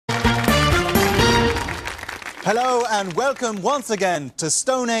Hello and welcome once again to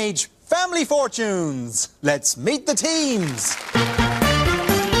Stone Age Family Fortunes. Let's meet the teams.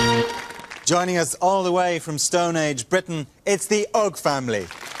 Joining us all the way from Stone Age Britain, it's the Ugg family.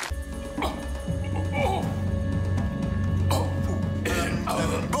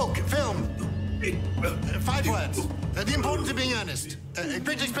 Book, film, 5 words. The importance of being earnest.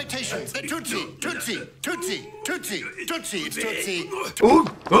 Great expectations. Tootsie, tootsie, tootsie, tootsie, tootsie, it's tootsie.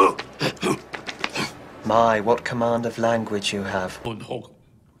 My, what command of language you have. You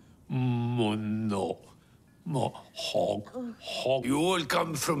all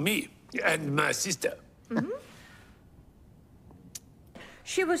come from me and my sister. Mm-hmm.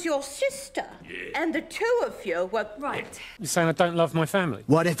 She was your sister, and the two of you were... Right. You're saying I don't love my family?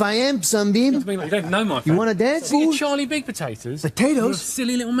 What if I am, Sunbeam? I mean, like, you don't know my family. You want to dance, So fool? you Charlie Big Potatoes? Potatoes? You're a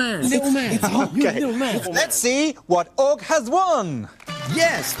silly little man. Little man. Okay, Little man. let's see what Ugg has won.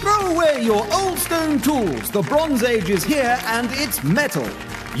 Yes, throw away your old stone tools. The Bronze Age is here and it's metal.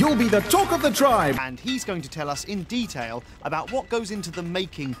 You'll be the talk of the tribe. And he's going to tell us in detail about what goes into the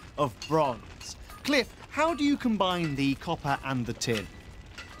making of bronze. Cliff, how do you combine the copper and the tin?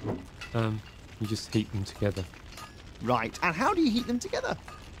 You just heat them together. Right, and how do you heat them together?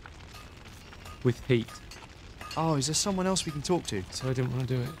 With heat. Oh, is there someone else we can talk to? So I didn't want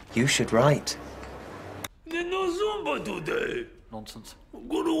to do it. You should write. There's no Zumba today. Nonsense. I'm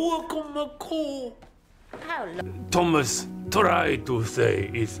gonna work on my core. How long? Thomas tried to say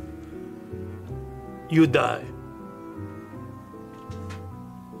is, you die.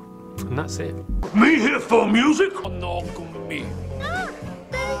 And that's it. Me here for music? Monogamy. Ah,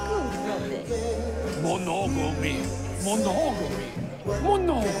 very good, Robin. Monogamy. Monogamy.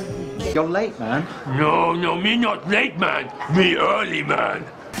 Monogamy. You're late, man. No, me not late, man. Me early, man.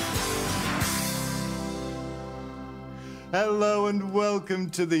 Hello and welcome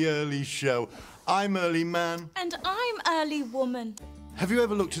to the Early Show. I'm Early Man. And I'm Early Woman. Have you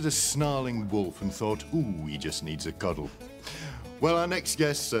ever looked at a snarling wolf and thought, ooh, he just needs a cuddle? Well, our next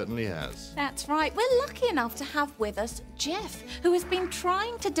guest certainly has. That's right. We're lucky enough to have with us Jeff, who has been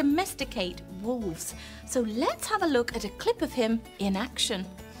trying to domesticate wolves. So let's have a look at a clip of him in action.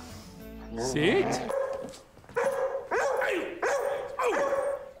 Sit.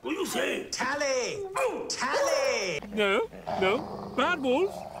 What you say? Tally! Oh. Tally! No. Bad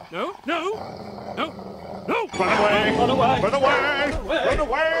wolves. No. No. Run away. Run away. Run away. Run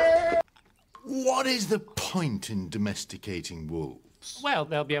away. What is the point in domesticating wolves? Well,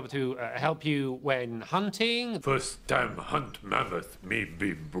 they'll be able to help you when hunting. First time hunt mammoth, me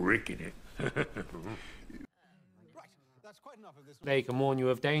be breaking it. They can warn you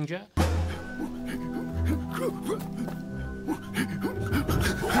of danger.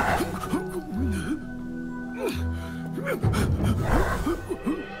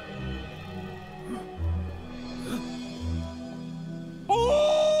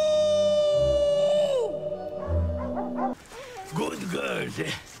 Good girls.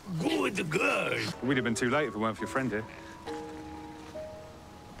 Good girls. We'd have been too late if it weren't for your friend here.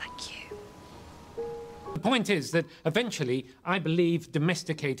 Thank you. The point is that eventually, I believe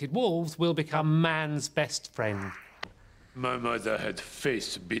domesticated wolves will become man's best friend. My mother had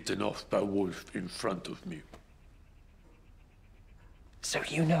face bitten off by wolf in front of me. So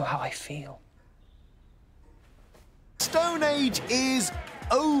you know how I feel. Stone Age is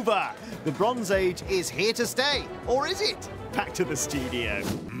over. The Bronze Age is here to stay. Or is it? Back to the studio.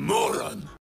 Moron!